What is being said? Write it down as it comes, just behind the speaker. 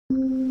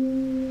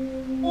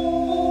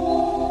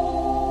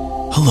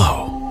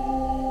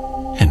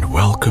Hello, and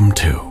welcome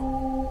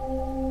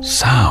to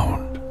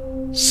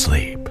Sound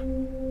Sleep.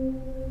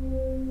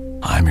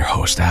 I'm your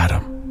host,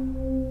 Adam,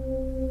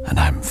 and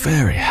I'm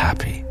very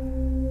happy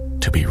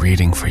to be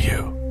reading for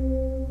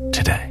you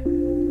today.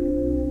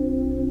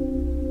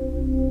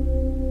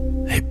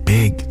 A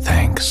big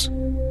thanks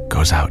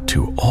goes out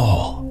to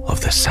all of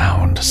the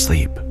Sound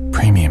Sleep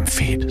Premium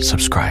Feed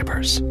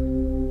subscribers.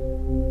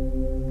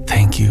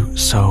 Thank you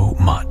so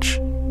much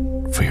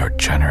for your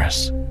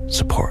generous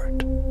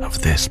support of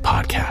this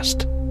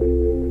podcast.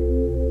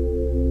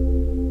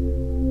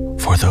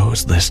 For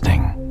those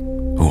listening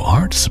who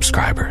aren't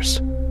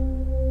subscribers,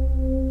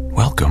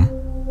 welcome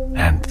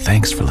and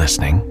thanks for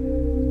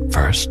listening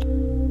first.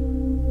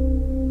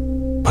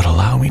 But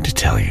allow me to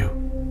tell you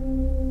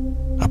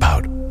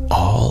about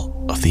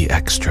all of the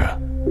extra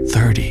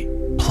 30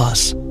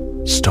 plus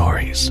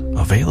stories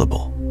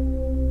available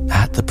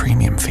at the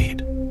premium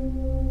feed,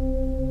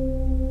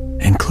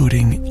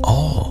 including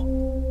all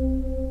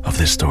of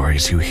the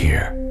stories you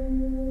hear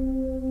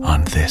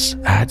on this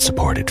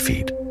ad-supported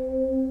feed,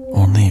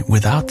 only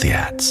without the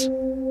ads.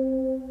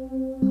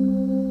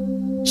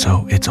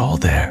 So it's all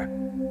there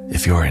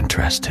if you're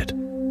interested.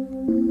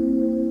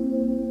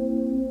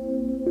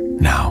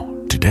 Now,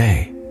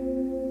 today,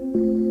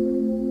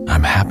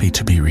 I'm happy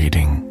to be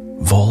reading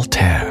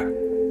Voltaire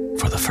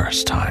for the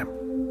first time,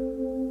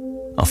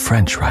 a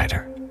French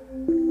writer,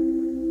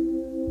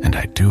 and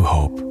I do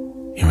hope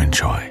you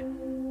enjoy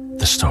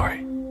the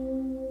story.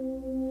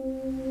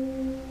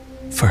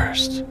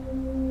 First,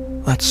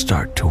 let's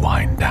start to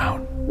wind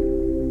down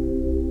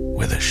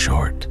with a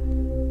short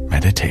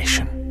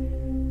meditation.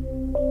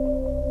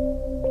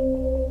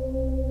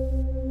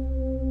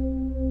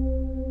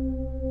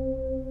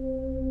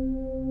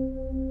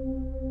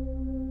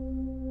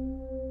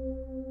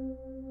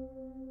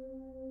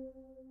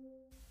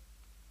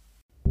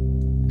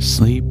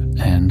 Sleep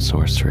and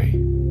Sorcery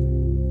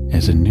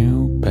is a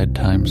new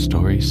bedtime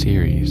story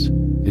series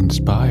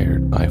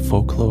inspired by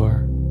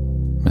folklore,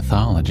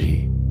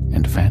 mythology,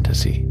 and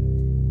fantasy.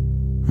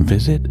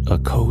 Visit a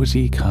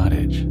cozy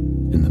cottage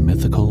in the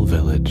mythical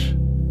village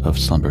of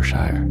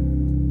Slumbershire.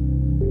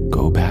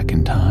 Go back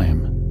in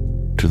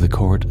time to the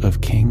court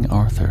of King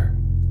Arthur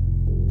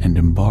and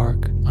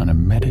embark on a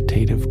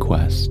meditative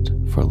quest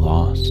for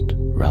lost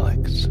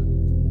relics.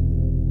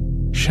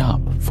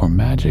 Shop for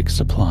magic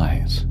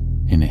supplies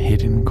in a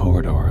hidden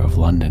corridor of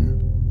London.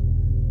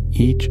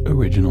 Each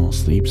original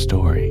sleep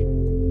story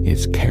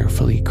is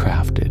carefully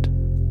crafted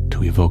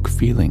to evoke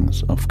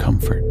feelings of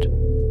comfort,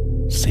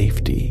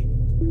 safety,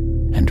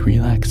 and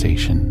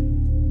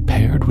relaxation,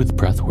 paired with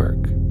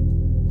breathwork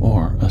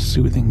or a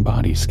soothing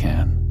body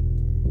scan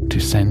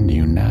to send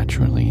you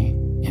naturally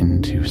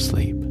into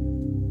sleep.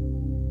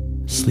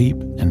 Sleep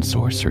and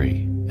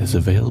Sorcery is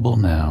available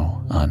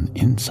now on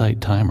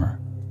Insight Timer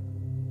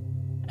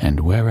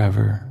and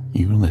wherever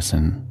you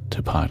listen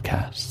to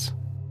podcasts.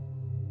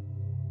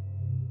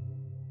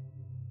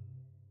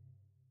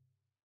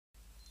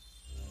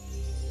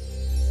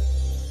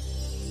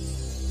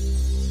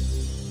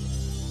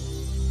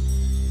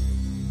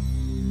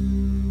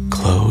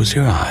 Close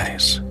your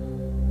eyes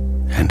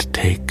and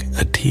take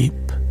a deep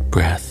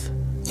breath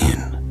in,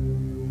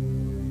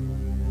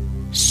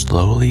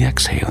 slowly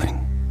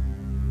exhaling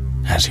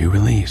as you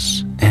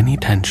release any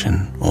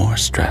tension or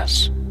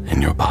stress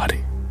in your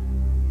body.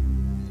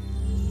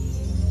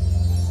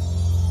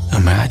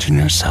 Imagine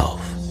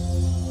yourself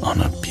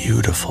on a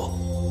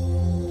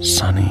beautiful,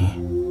 sunny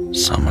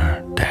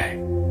summer day.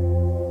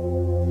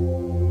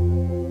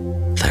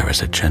 There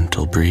is a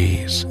gentle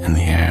breeze in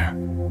the air,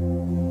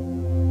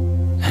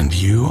 and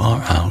you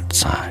are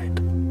outside,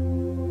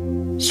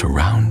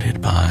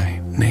 surrounded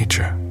by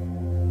nature.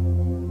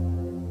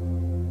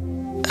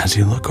 As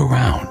you look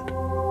around,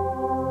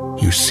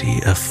 you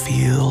see a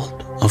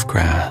field of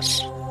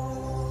grass,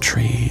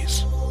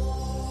 trees,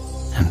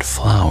 and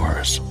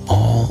flowers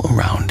all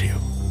around you.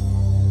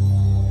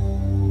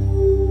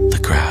 The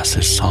grass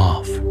is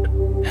soft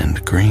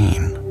and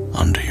green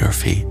under your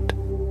feet,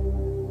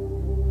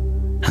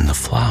 and the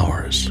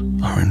flowers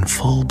are in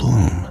full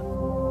bloom,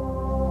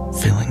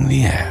 filling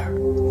the air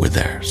with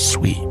their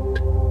sweet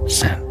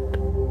scent.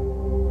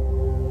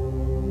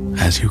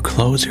 As you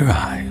close your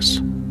eyes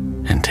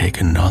and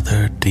take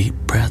another deep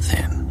breath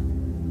in,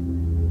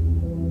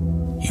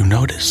 you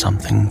notice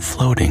something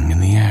floating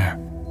in the air.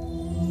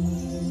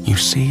 You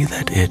see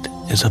that it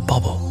is a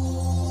bubble.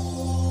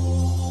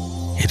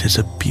 It is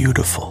a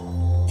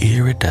beautiful,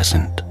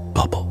 iridescent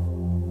bubble,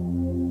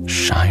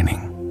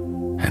 shining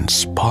and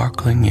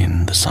sparkling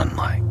in the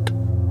sunlight.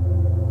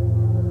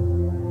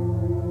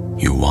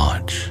 You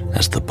watch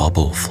as the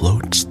bubble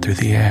floats through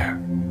the air,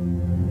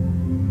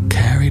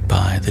 carried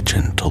by the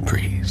gentle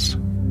breeze,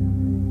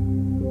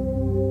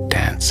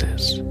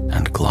 dances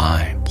and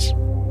glides,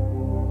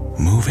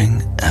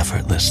 moving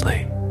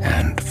effortlessly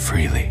and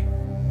freely.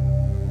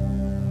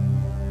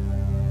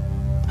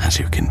 As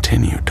you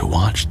continue to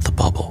watch the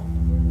bubble,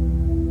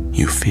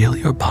 you feel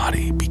your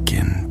body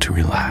begin to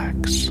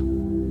relax.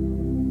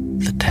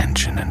 the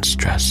tension and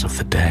stress of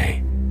the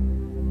day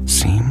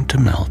seem to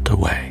melt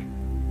away.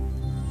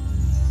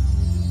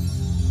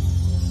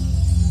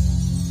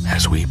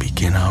 As we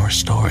begin our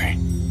story,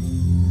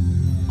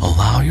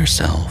 allow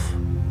yourself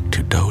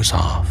to doze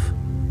off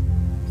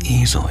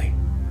easily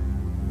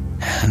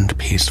and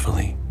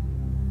peacefully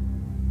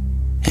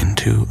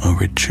into a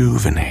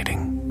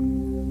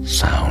rejuvenating,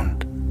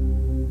 sound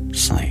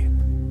sleep.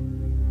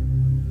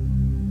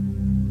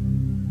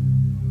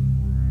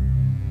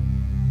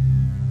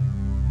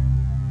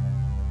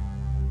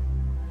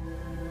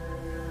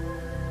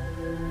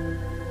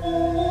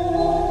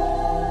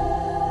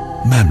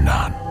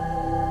 Memnon,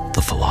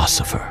 the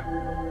Philosopher,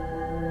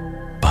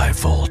 by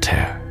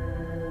Voltaire.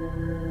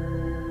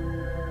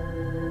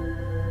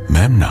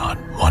 Memnon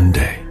one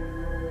day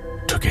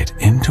took it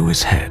into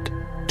his head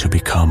to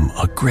become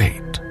a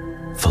great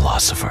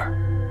philosopher.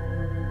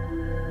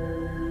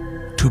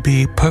 To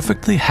be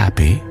perfectly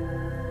happy,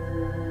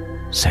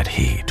 said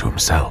he to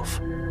himself,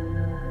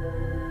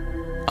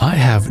 I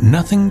have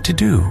nothing to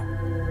do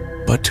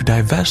but to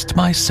divest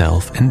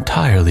myself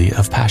entirely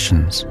of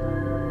passions.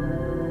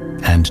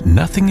 And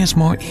nothing is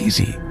more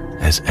easy,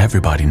 as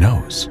everybody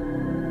knows.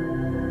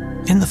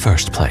 In the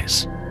first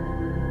place,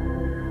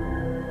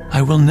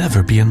 I will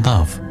never be in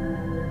love.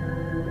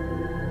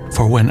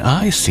 For when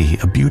I see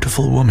a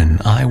beautiful woman,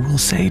 I will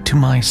say to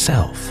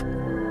myself,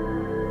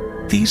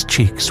 these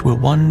cheeks will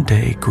one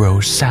day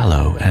grow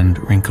sallow and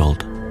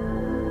wrinkled.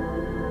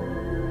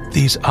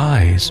 These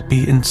eyes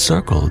be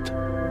encircled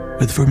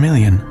with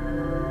vermilion,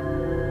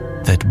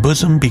 that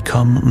bosom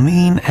become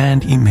lean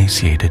and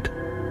emaciated,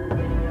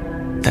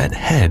 that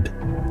head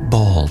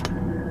bald.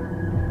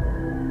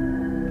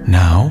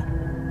 Now,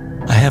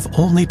 I have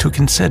only to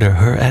consider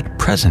her at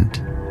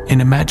present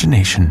in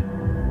imagination,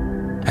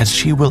 as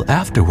she will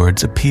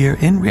afterwards appear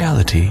in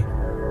reality,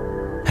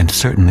 and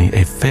certainly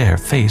a fair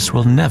face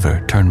will never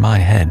turn my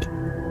head.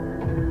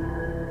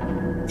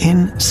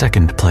 In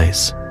second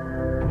place,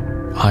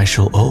 I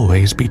shall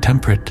always be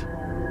temperate.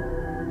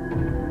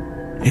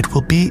 It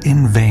will be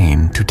in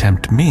vain to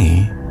tempt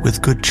me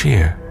with good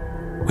cheer,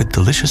 with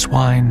delicious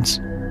wines,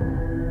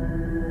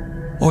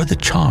 or the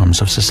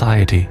charms of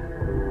society.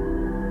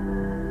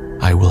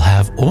 I will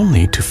have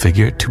only to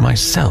figure to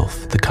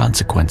myself the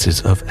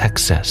consequences of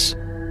excess: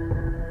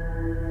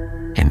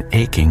 an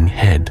aching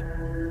head,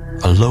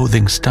 a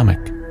loathing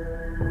stomach,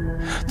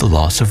 the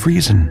loss of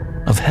reason,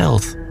 of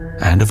health,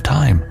 and of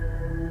time.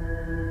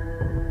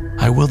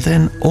 I will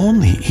then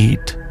only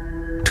eat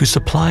to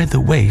supply the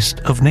waste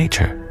of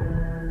nature.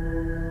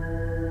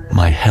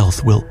 My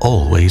health will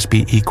always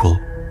be equal,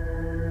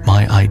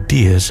 my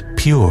ideas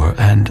pure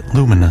and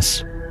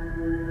luminous.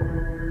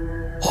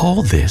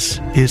 All this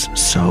is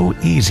so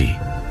easy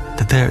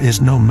that there is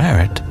no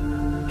merit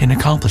in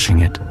accomplishing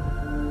it.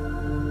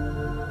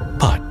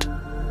 But,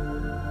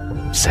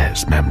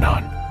 says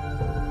Memnon,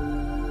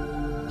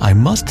 I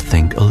must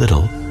think a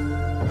little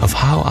of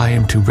how I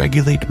am to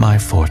regulate my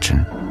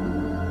fortune.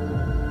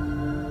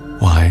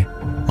 Why,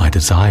 my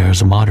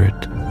desires are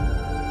moderate.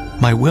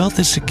 My wealth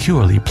is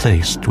securely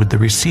placed with the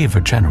Receiver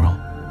General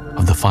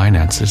of the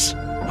finances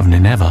of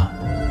Nineveh.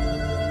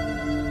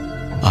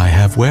 I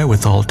have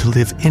wherewithal to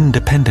live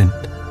independent,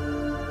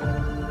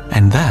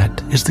 and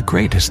that is the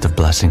greatest of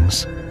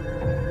blessings.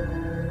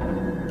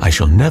 I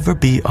shall never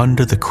be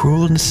under the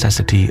cruel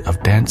necessity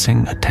of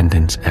dancing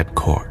attendance at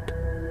court.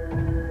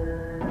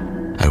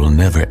 I will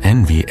never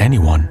envy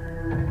anyone,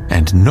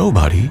 and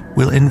nobody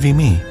will envy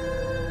me.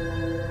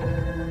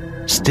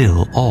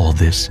 Still, all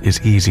this is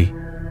easy.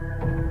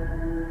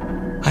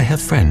 I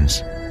have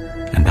friends,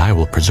 and I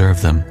will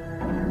preserve them.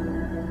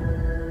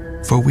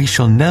 For we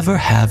shall never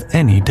have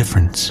any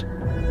difference.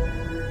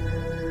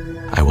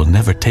 I will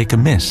never take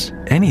amiss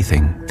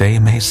anything they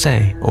may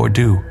say or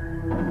do,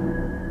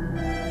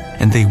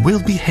 and they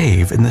will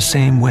behave in the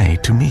same way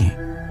to me.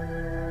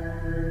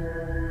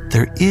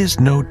 There is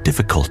no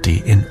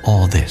difficulty in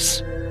all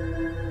this.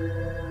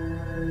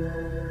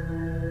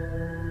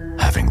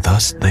 Having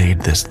thus laid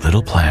this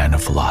little plan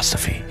of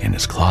philosophy in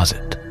his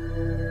closet,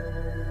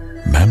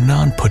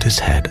 Memnon put his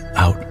head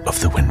out of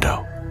the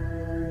window.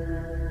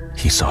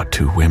 He saw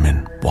two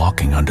women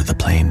walking under the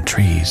plane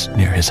trees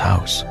near his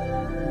house.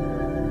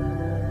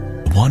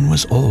 One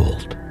was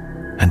old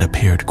and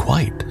appeared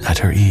quite at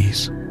her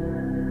ease.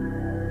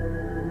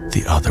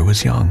 The other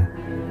was young,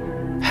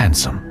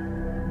 handsome,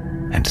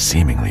 and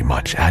seemingly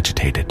much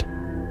agitated.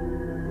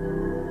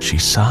 She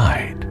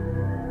sighed,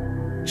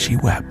 she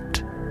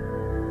wept,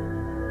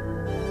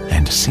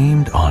 and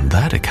seemed on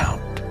that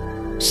account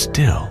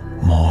still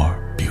more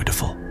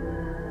beautiful.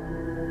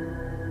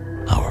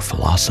 Our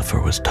philosopher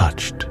was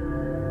touched,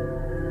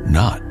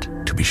 not,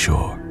 to be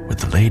sure, with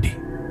the lady.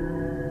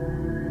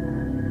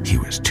 He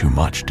was too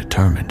much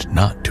determined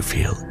not to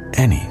feel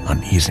any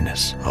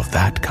uneasiness of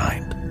that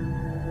kind,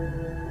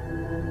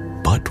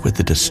 but with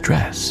the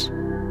distress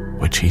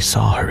which he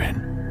saw her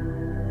in.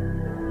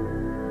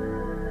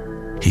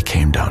 He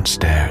came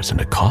downstairs and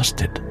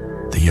accosted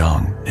the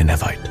young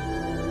Ninevite,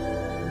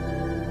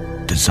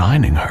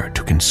 designing her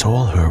to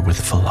console her with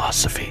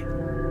philosophy.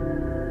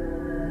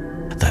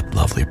 that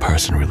lovely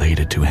person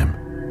related to him,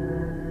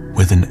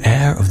 with an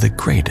air of the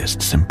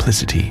greatest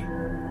simplicity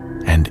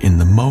and in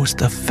the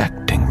most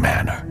affecting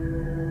manner.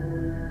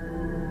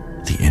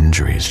 The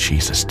injuries she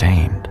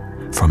sustained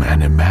from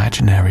an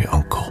imaginary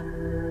uncle,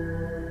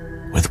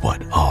 with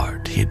what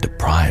art he had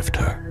deprived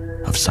her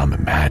of some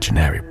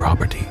imaginary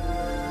property,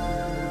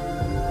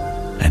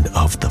 and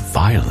of the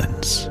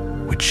violence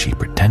which she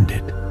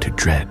pretended to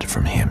dread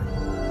from him.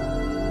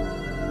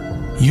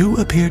 "You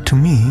appear to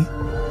me,"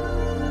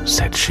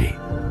 said she,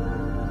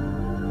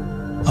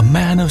 "a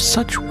man of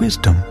such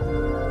wisdom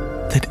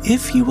that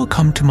if you will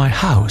come to my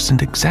house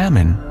and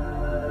examine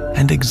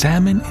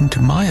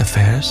into my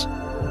affairs,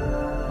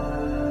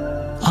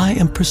 I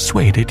am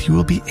persuaded you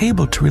will be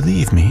able to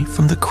relieve me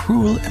from the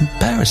cruel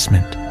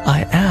embarrassment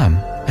I am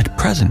at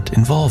present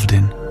involved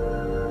in."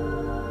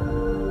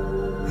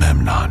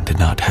 Memnon did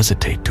not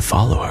hesitate to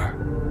follow her,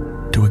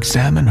 to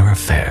examine her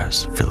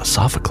affairs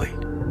philosophically,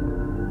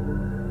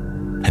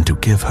 and to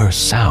give her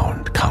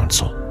sound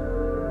counsel.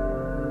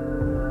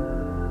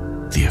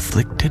 The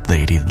afflicted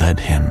lady led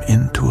him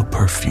into a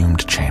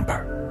perfumed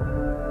chamber,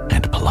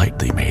 and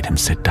politely made him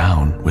sit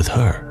down with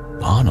her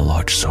on a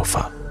large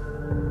sofa,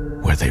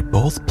 where they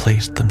both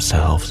placed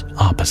themselves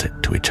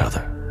opposite to each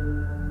other,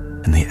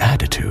 in the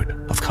attitude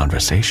of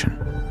conversation,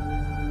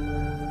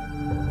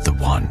 the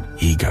one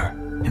eager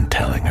in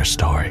telling her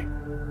story,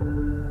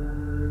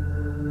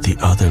 the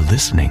other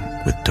listening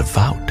with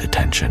devout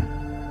attention.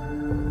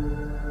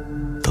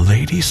 The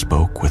lady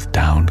spoke with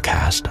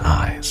downcast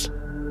eyes,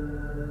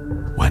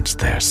 whence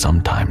there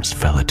sometimes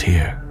fell a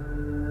tear,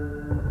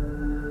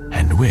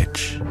 and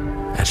which,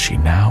 as she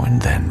now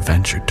and then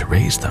ventured to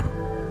raise them,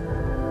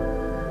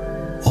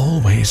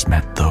 always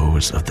met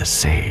those of the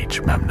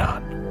sage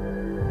Memnon.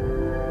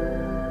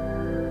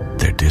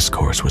 Their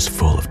discourse was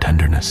full of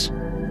tenderness,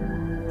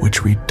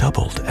 which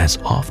redoubled as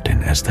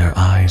often as their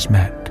eyes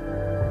met.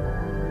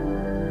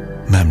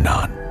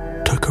 Memnon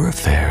took her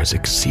affairs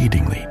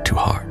exceedingly to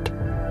heart,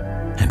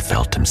 and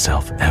felt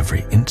himself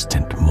every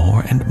instant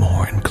more and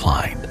more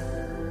inclined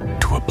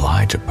to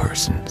oblige a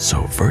person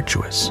so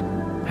virtuous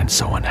and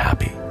so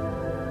unhappy.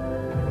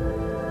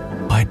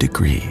 By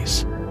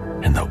degrees,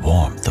 in the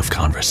warmth of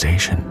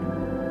conversation,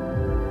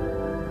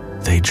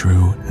 they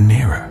drew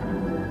nearer.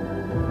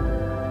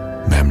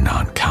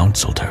 Memnon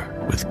counseled her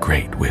with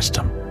great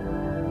wisdom,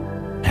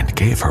 and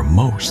gave her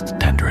most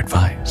tender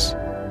advice.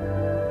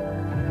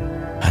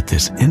 At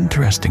this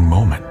interesting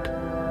moment,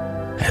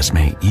 as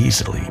may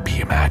easily be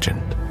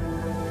imagined,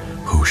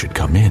 who should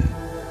come in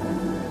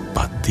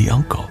but the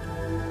uncle?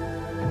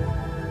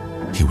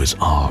 He was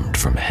armed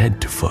from head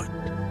to foot,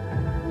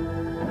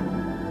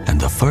 and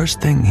the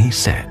first thing he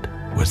said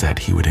was that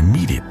he would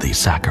immediately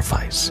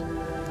sacrifice,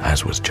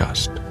 as was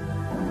just,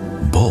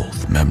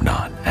 both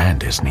Memnon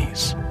and his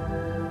niece.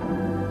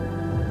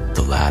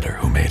 The latter,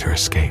 who made her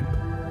escape,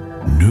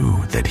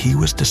 knew that he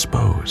was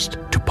disposed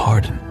to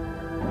pardon,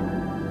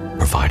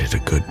 provided a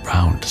good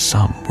round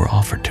sum were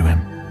offered to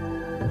him.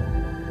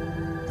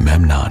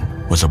 Memnon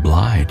was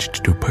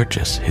obliged to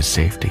purchase his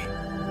safety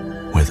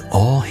with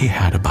all he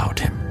had about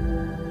him.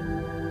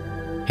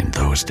 In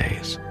those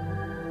days,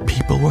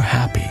 people were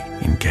happy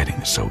in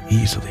getting so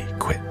easily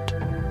quit.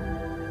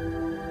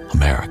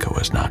 America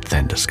was not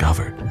then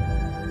discovered,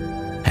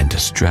 and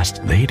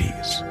distressed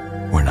ladies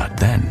were not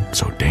then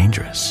so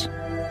dangerous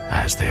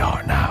as they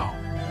are now.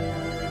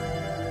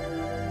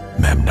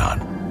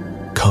 Memnon,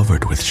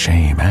 covered with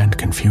shame and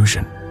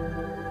confusion,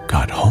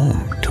 got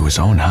home to his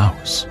own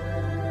house.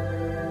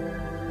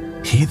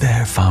 He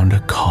there found a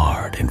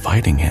card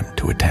inviting him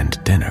to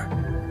attend dinner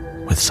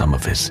with some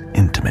of his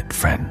intimate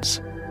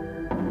friends.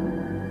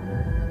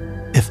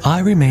 "If I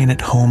remain at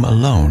home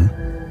alone,"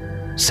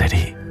 said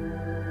he,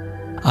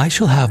 "I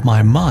shall have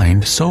my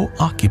mind so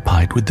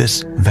occupied with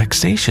this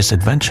vexatious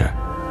adventure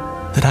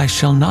that I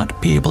shall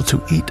not be able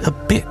to eat a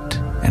bit,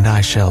 and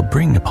I shall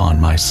bring upon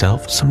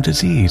myself some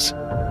disease.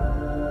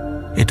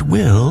 It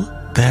will,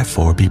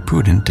 therefore, be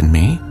prudent in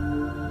me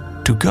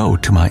to go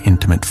to my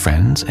intimate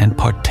friends and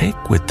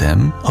partake with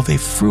them of a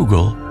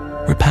frugal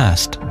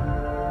repast.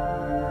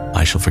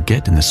 I shall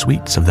forget in the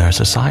sweets of their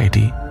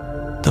society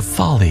the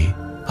folly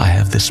I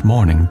have this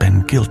morning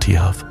been guilty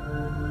of."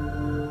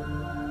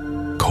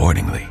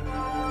 Accordingly,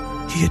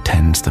 he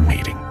attends the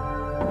meeting.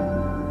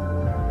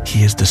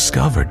 He is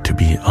discovered to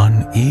be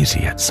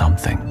uneasy at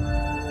something,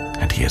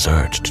 and he is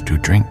urged to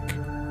drink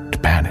to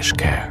banish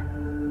care.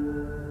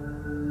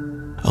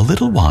 A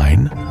little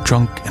wine,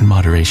 drunk in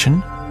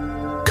moderation,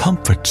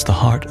 comforts the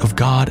heart of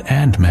God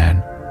and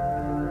man.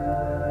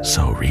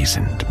 So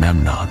reasoned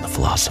Memnon the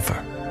philosopher,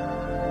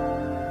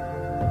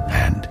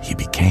 and he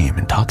became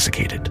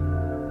intoxicated.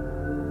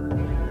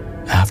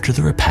 After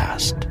the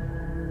repast,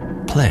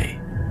 play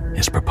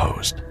is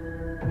proposed.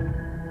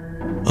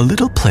 A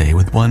little play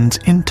with one's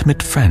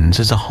intimate friends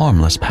is a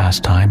harmless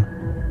pastime.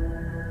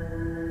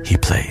 He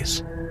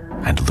plays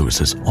and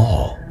loses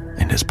all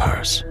in his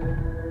purse,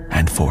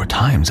 and 4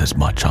 times as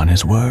much on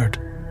his word.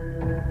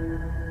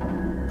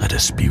 A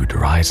dispute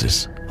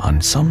arises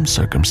on some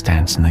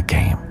circumstance in the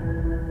game.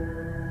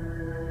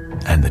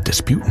 and the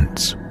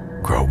disputants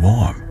grow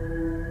warm.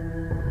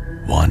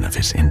 One of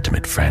his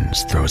intimate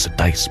friends throws a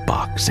dice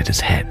box at his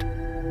head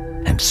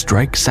and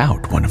strikes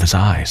out one of his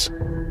eyes.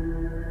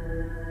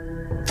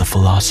 The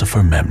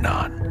philosopher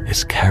Memnon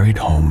is carried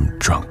home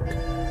drunk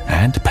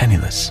and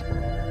penniless,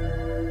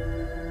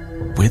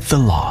 with the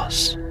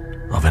loss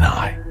of an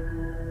eye.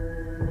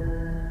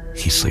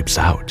 He sleeps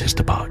out his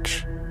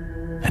debauch,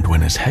 and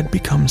when his head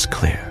becomes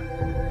clear,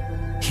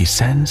 he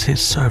sends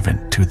his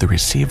servant to the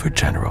receiver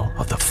general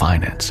of the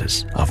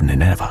finances of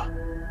Nineveh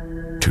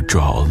to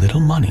draw a little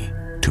money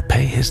to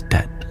pay his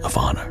debt of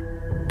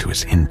honor to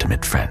his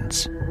intimate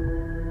friends.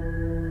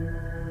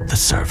 The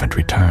servant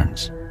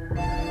returns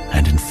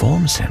and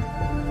informs him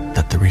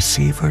that the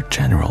receiver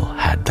general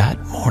had that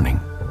morning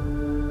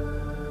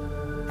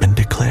been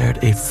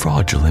declared a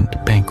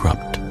fraudulent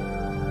bankrupt,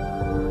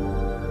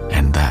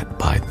 and that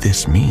by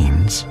this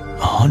means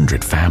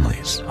 100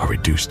 families are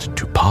reduced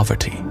to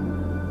poverty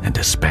and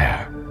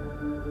despair.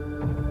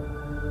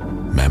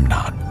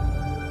 Memnon,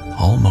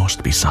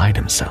 almost beside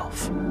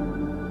himself,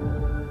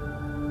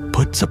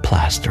 puts a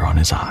plaster on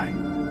his eye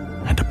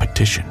and a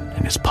petition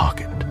in his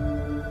pocket,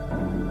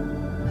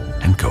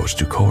 and goes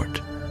to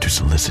court to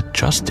solicit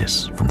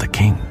justice from the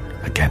king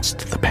against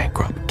the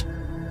bankrupt.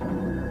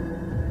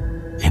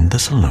 In the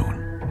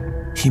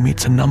saloon, he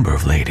meets a number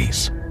of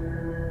ladies,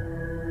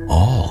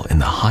 all in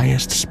the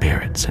highest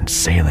spirits and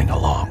sailing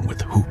along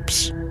with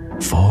hoops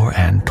 24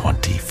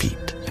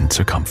 feet in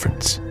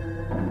circumference.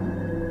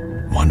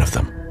 One of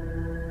them,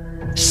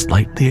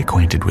 slightly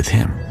acquainted with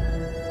him,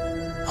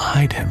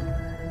 eyed him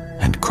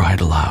and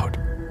cried aloud,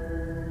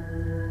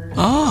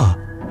 "Ah,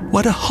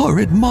 what a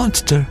horrid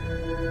monster!"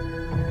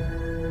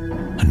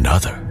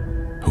 Another,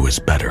 who is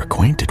better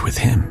acquainted with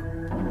him,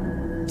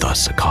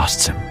 thus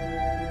accosts him,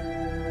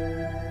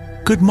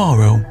 "Good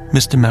morrow,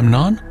 Mr.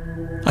 Memnon.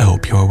 I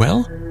hope you are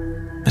well,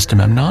 Mr.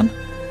 Memnon.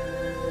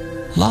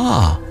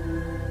 La,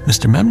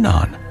 Mr.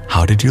 Memnon,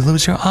 how did you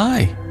lose your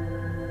eye?"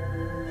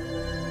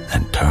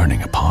 And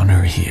turning upon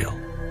her heel,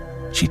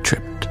 she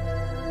tripped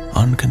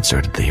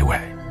unconcertedly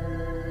away.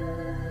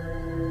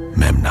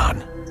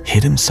 Memnon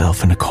hid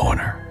himself in a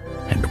corner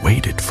and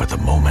waited for the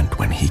moment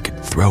when he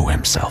could throw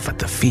himself at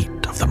the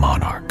feet of the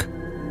monarch.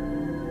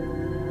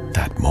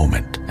 That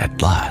moment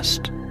at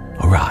last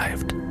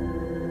arrived.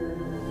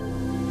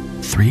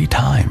 3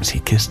 times he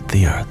kissed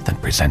the earth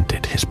and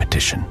presented his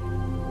petition.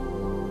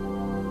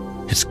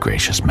 His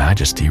gracious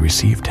majesty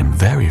received him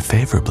very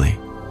favorably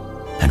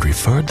and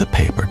referred the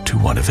paper to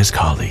one of his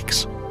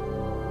colleagues.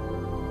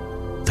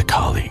 The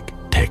colleague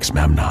takes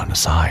Memnon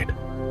aside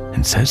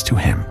and says to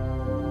him,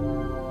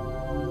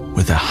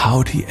 with a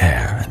haughty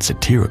air and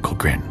satirical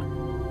grin,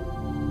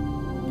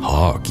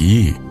 "Hark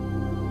ye,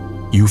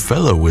 you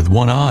fellow with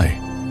one eye,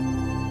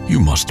 you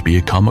must be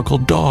a comical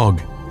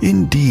dog,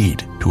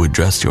 indeed, to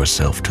address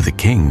yourself to the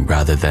king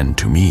rather than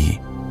to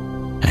me,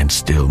 and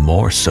still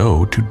more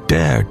so to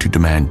dare to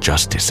demand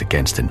justice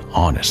against an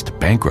honest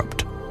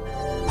bankrupt,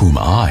 whom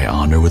I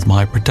honor with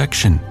my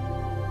protection,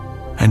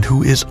 and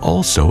who is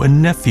also a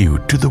nephew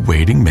to the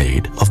waiting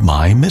maid of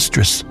my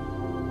mistress.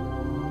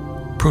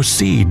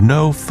 Proceed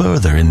no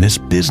further in this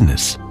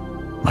business,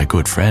 my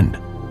good friend.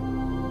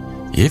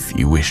 If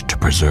you wish to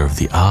preserve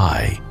the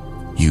eye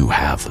you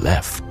have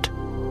left."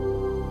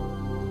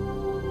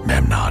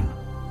 Memnon,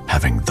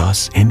 having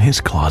thus in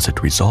his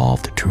closet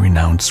resolved to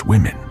renounce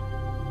women,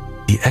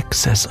 the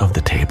excess of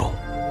the table,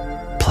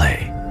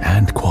 play,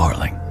 and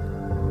quarreling,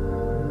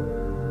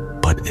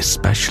 but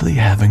especially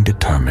having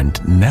determined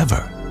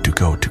never to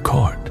go to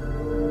court,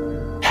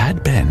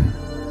 had been,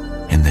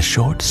 in the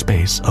short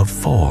space of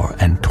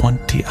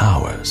 24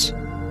 hours,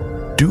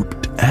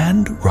 duped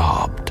and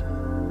robbed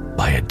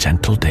by a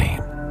gentle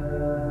dame,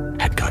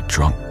 had got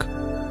drunk,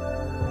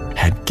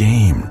 had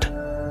gamed,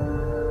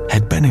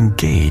 had been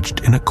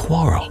engaged in a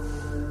quarrel,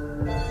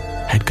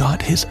 had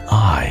got his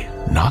eye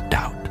knocked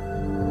out,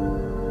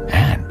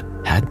 and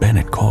had been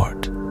at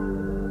court,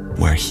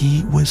 where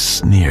he was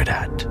sneered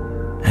at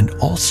and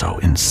also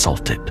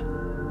insulted.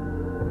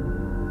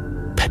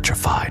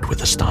 Petrified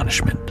with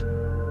astonishment,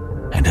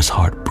 and his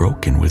heart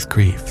broken with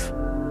grief,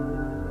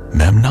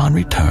 Memnon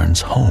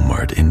returns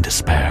homeward in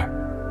despair.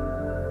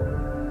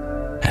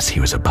 As he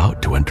was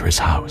about to enter his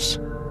house,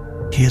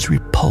 he is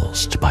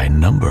repulsed by a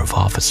number of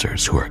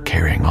officers who are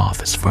carrying off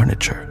his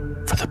furniture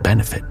for the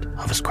benefit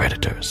of his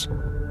creditors.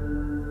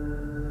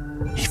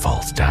 He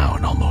falls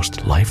down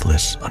almost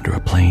lifeless under a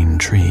plane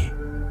tree.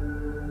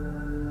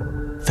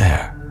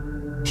 There,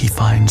 he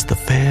finds the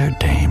fair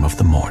dame of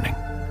the morning,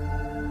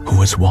 who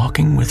was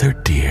walking with her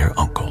dear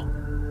uncle,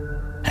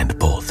 and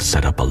both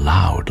set up a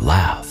loud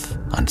laugh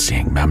on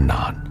seeing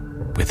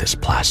Memnon with his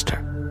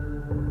plaster.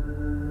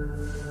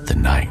 The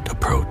night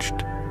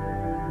approached,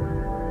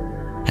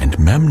 and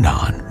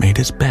Memnon made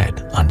his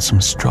bed on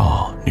some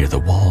straw near the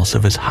walls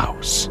of his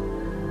house.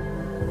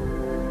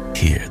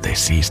 Here they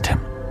seized him,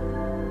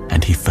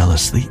 and he fell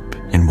asleep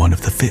in one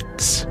of the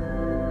fits,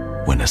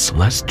 when a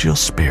celestial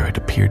spirit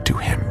appeared to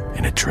him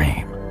in a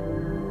dream.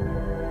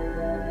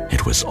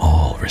 It was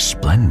all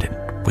resplendent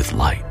with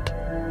light.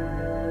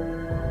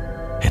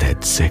 It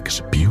had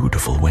 6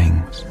 beautiful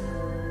wings,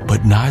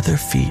 but neither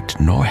feet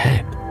nor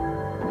head,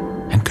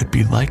 and could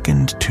be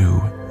likened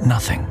to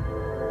nothing.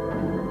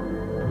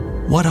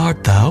 "What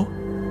art thou?"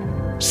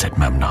 said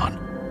Memnon.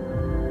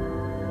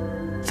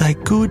 "Thy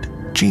good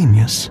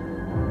genius,"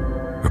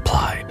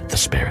 replied the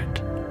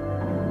spirit.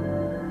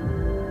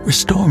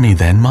 "Restore me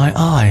then my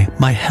eye,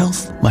 my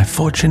health, my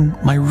fortune,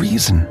 my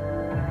reason,"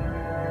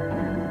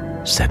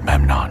 said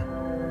Memnon,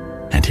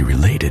 and he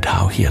related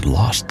how he had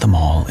lost them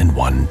all in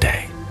one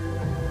day.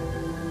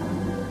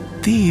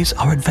 "These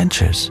are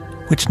adventures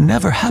which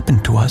never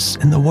happened to us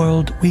in the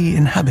world we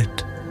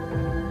inhabit,"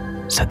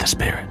 said the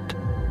spirit.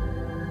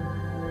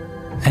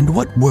 "And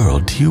what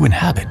world do you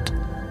inhabit?"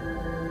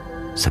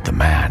 said the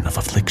man of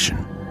affliction.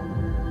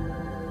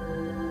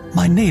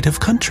 "My native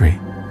country,"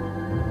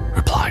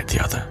 replied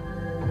the other,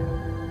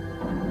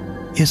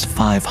 "is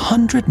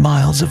 500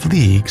 miles of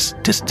leagues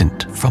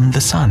distant from the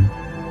sun,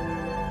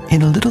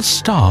 in a little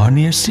star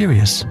near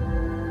Sirius."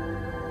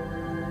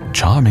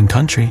 "Charming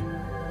country,"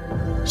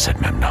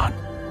 said Memnon.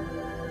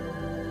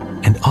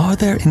 "And are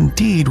there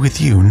indeed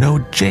with you no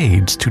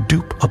jades to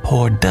dupe a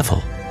poor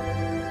devil?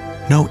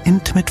 No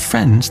intimate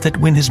friends that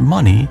win his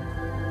money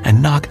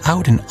and knock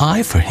out an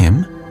eye for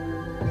him?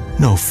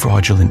 No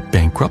fraudulent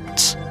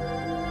bankrupts?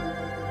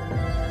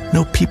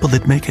 No people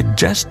that make a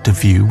jest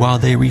of you while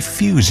they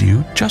refuse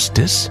you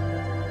justice?"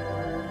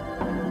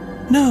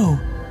 "No,"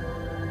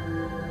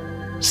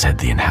 said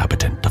the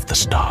inhabitant of the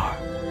star.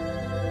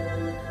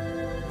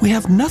 "We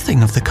have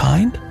nothing of the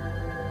kind.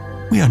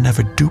 We are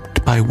never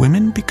duped by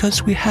women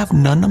because we have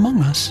none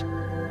among us.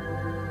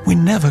 We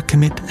never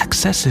commit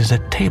excesses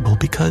at table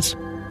because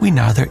we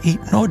neither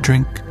eat nor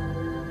drink.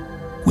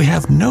 We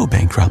have no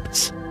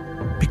bankrupts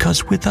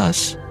because with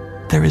us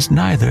there is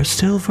neither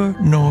silver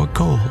nor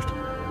gold.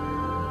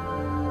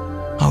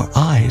 Our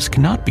eyes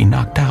cannot be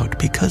knocked out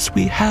because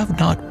we have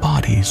not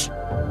bodies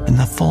in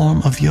the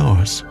form of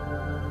yours.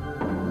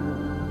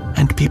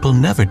 And people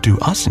never do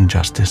us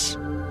injustice,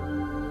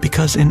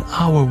 because in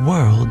our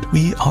world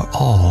we are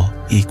all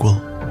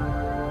equal."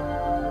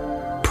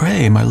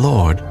 "Pray, my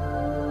lord,"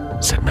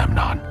 said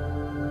Memnon,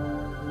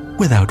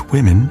 "without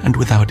women and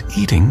without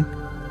eating,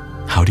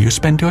 how do you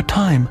spend your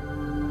time?"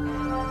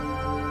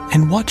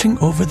 "In watching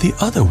over the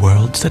other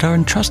worlds that are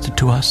entrusted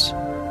to us.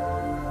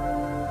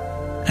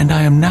 And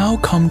I am now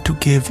come to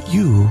give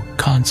you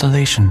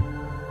consolation."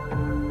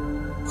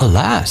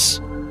 "Alas,"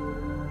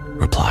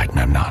 replied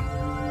Memnon,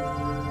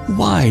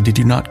 "why did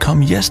you not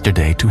come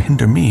yesterday to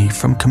hinder me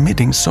from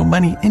committing so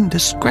many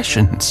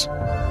indiscretions?"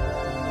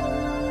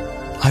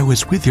 "I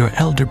was with your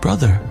elder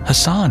brother,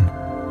 Hassan,"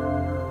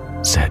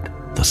 said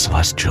the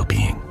celestial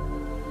being.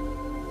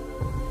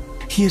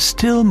 "He is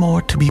still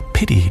more to be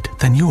pitied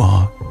than you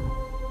are.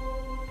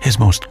 His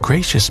most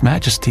gracious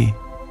majesty,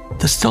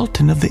 the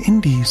Sultan of the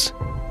Indies,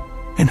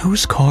 in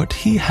whose court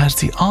he has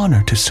the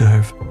honor to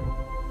serve,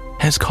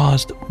 has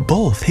caused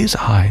both his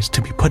eyes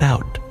to be put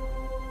out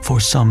for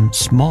some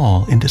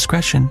small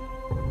indiscretion,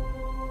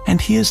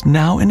 and he is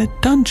now in a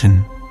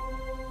dungeon,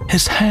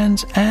 his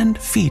hands and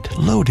feet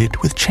loaded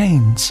with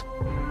chains."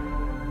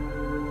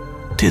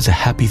 "'Tis a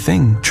happy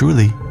thing,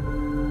 truly,"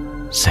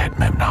 said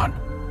Memnon,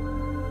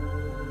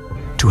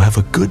 "to have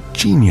a good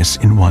genius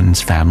in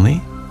one's family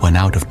when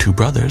out of 2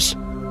 brothers,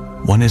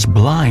 one is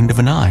blind of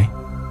an eye,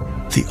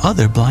 the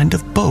other blind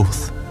of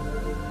both,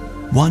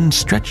 one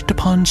stretched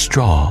upon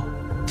straw,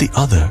 the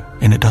other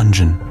in a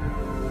dungeon."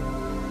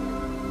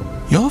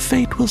 "Your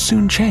fate will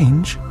soon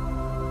change,"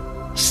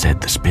 said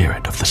the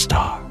spirit of the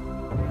star.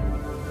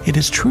 "It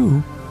is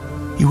true,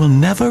 you will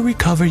never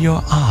recover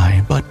your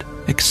eye, but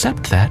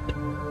except that,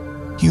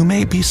 you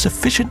may be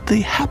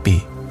sufficiently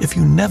happy if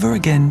you never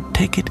again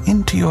take it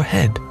into your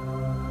head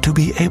to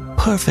be a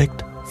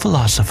perfect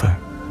philosopher."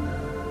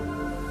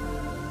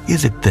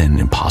 "Is it then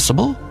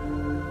impossible?"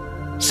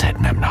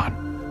 said Memnon.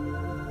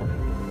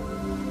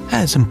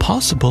 "As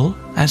impossible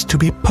as to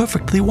be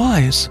perfectly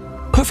wise,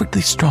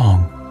 perfectly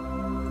strong,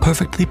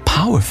 perfectly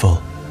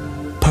powerful,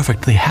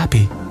 perfectly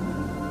happy.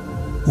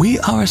 We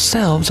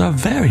ourselves are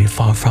very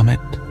far from it.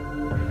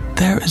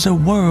 There is a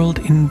world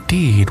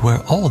indeed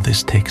where all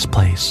this takes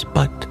place,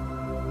 but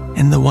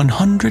in the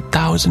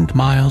 100,000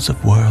 miles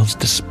of worlds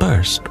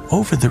dispersed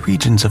over the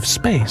regions of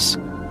space,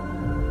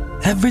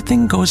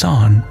 everything goes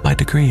on by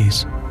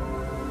degrees.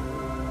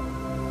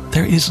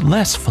 There is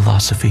less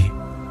philosophy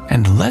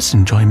and less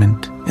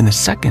enjoyment in the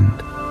second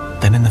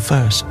than in the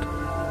first,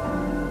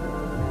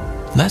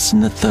 less in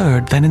the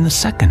third than in the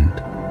second,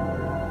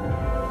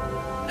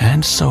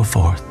 and so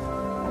forth,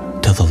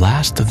 till the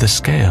last of the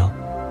scale,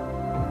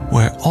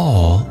 where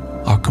all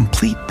are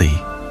completely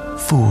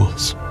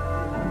fools."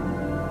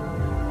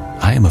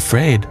 "I am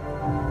afraid,"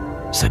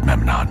 said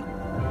Memnon,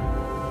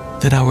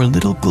 "that our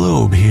little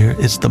globe here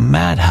is the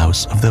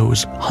madhouse of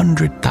those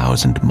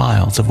 100,000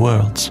 miles of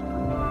worlds,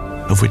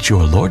 of which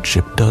your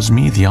lordship does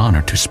me the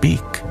honor to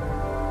speak."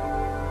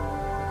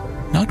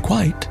 "Not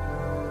quite,"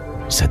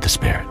 said the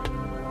spirit,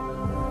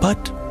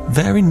 "but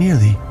very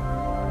nearly.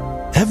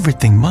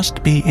 Everything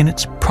must be in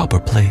its proper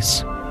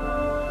place.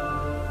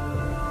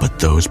 But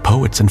those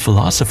poets and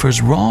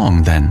philosophers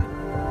wrong, then,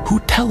 who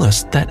tell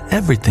us that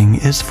everything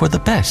is for the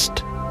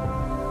best.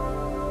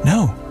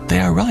 No, they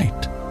are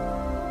right.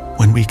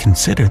 When we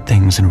consider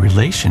things in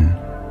relation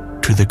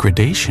to the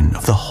gradation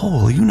of the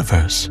whole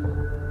universe.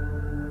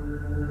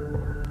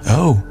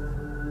 Oh,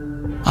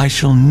 I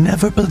shall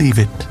never believe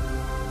it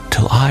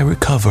till I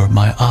recover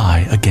my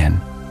eye again,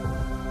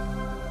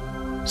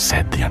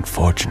 said the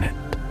unfortunate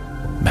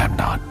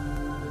Memnon.